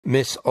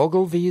Miss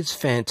Ogilvie's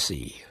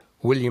Fancy,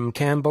 William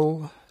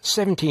Campbell,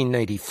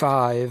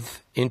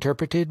 1785,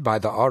 interpreted by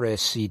the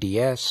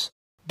RSCDS,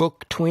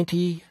 Book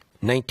 20,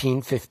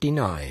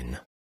 1959.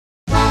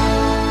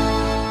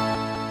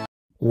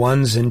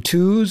 Ones and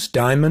Twos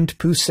Diamond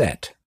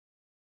Poussette.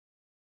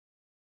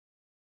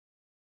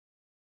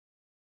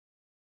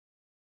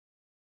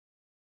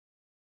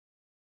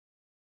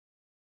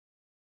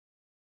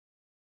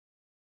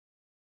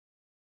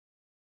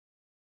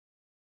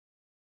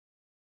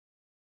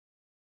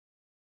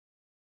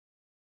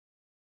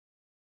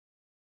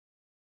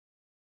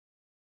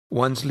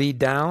 Ones lead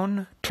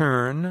down,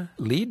 turn,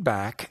 lead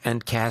back,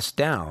 and cast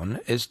down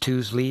as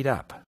twos lead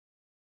up.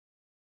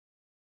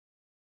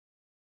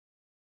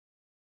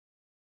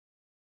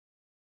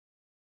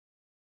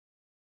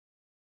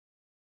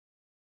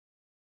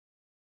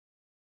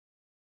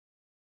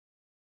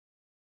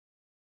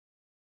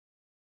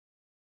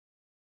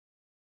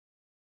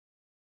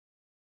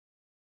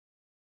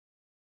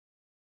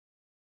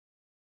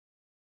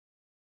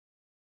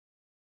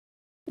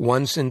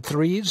 Ones and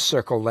threes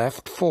circle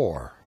left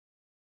 4.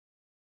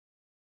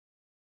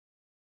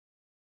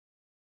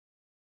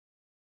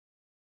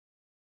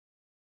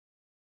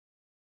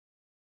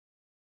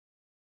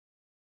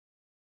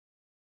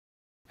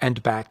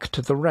 And back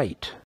to the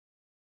right.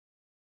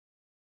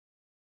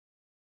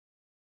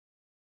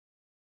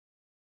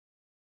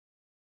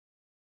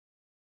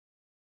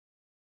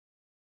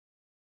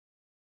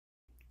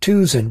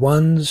 Twos and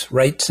ones,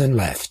 rights and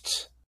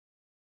lefts.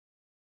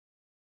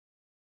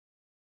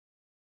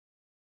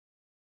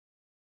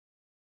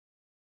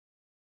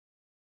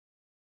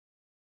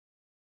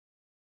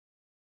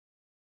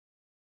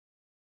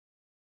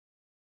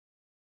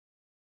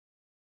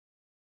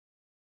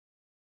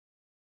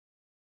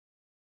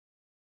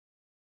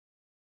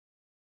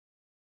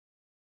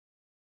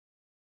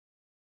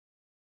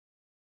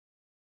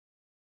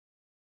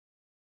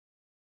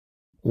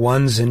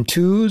 Ones and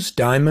twos,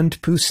 diamond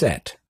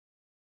poussette.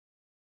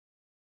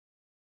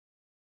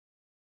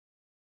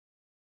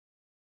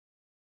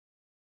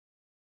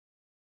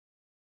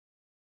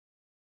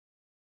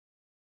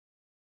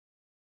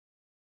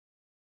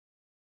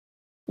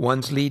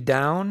 Ones lead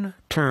down,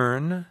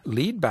 turn,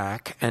 lead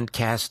back, and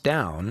cast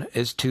down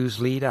as twos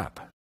lead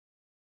up.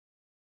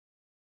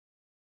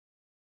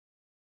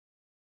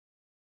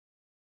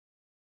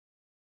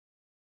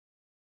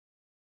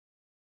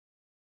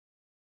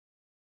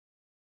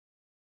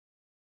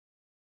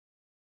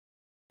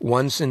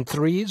 Ones and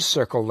threes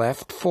circle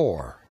left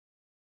 4.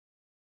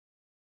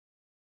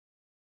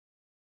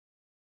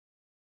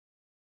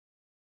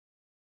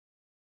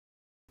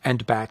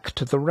 And back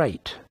to the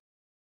right.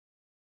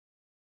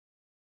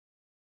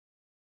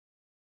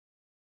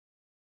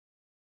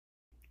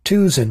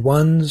 Twos and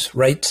ones,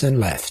 rights and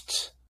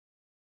lefts.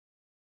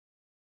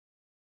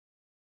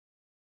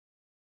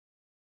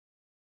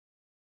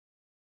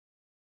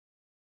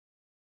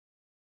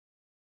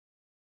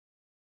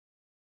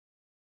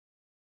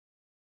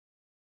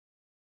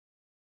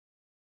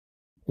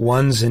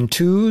 Ones and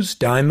twos,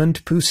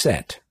 diamond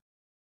poussette.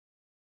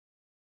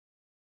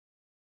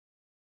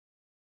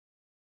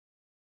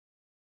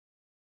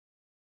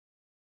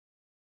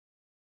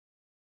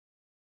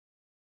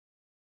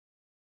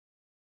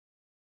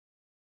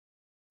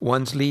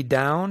 Ones lead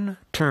down,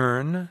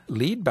 turn,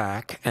 lead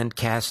back, and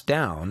cast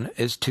down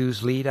as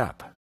twos lead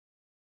up.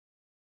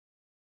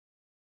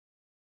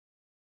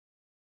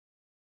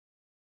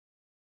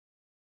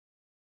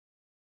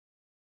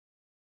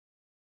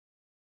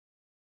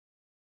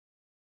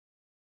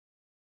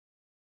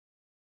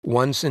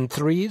 Ones and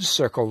threes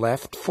circle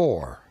left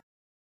 4.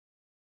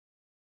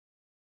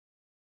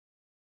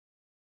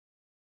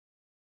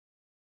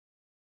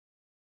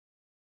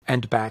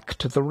 And back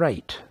to the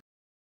right.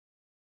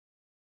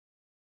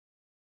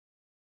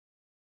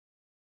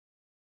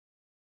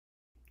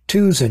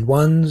 Twos and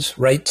ones,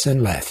 rights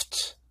and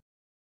lefts.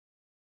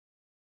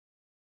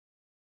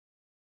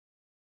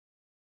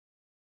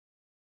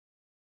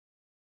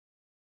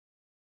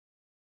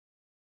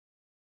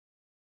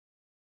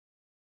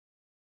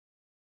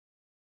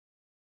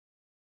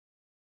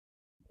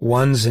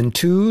 Ones and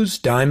twos,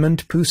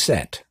 diamond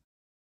poussette.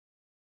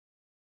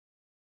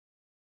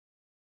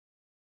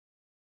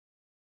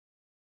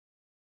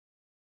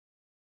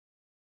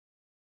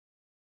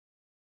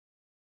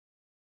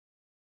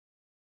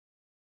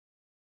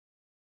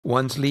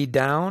 Ones lead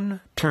down,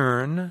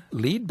 turn,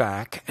 lead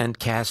back, and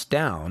cast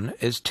down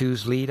as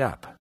twos lead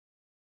up.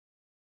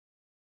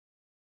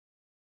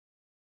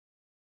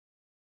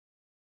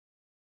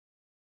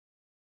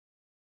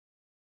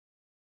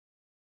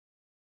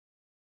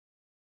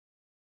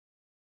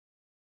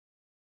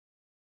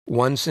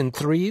 Ones and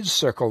threes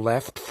circle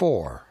left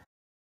 4.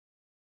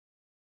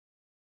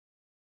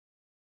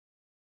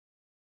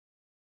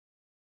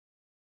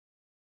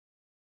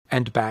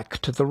 And back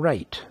to the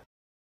right.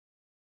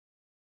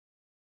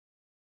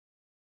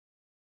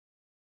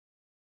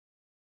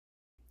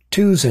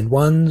 Twos and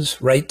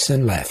ones, rights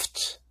and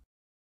lefts.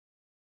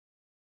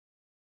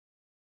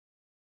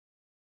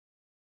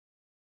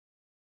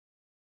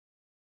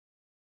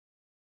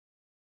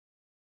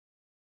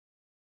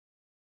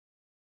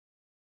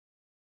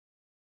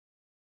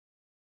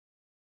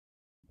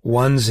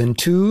 Ones and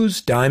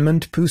twos,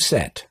 diamond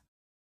poussette.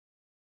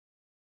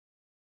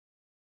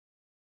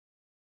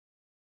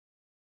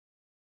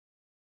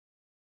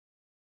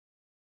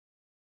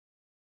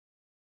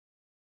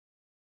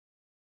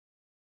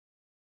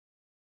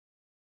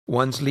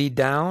 Ones lead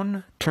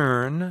down,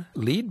 turn,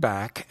 lead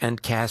back,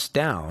 and cast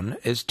down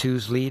as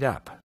twos lead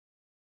up.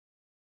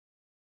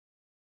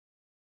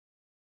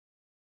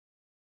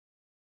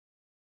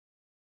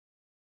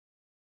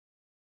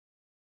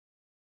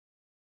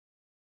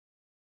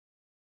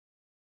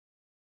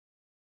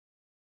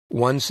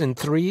 Ones and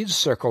threes,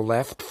 circle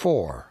left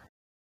 4.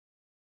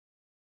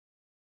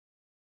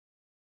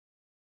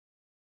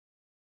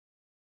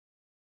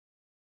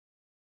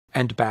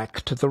 And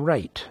back to the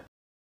right.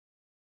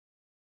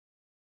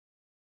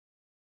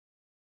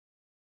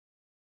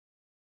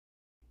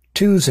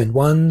 Twos and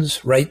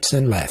ones, rights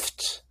and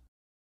lefts.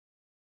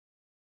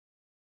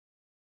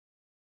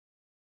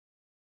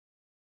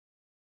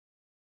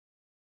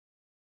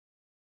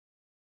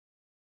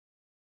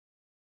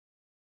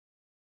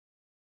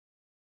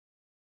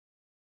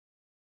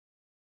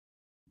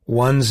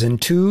 Ones and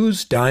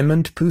twos,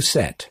 diamond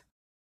poussette.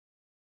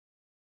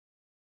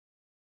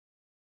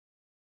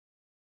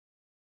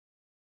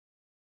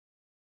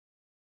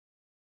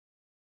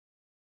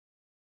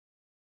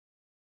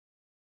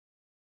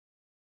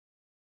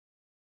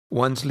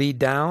 Ones lead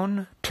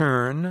down,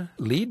 turn,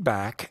 lead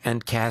back,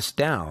 and cast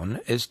down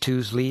as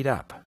twos lead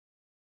up.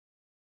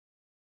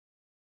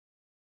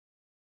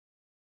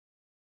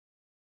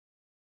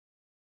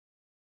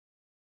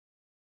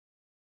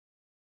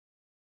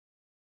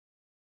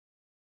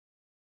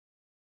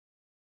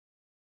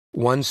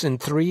 Ones and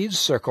threes,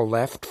 circle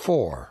left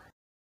 4.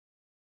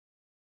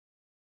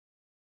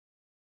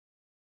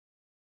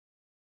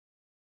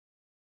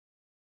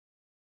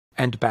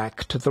 And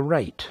back to the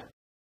right.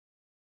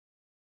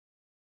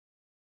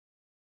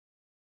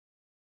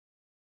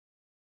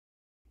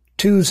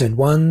 Twos and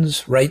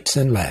ones, rights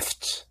and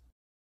lefts.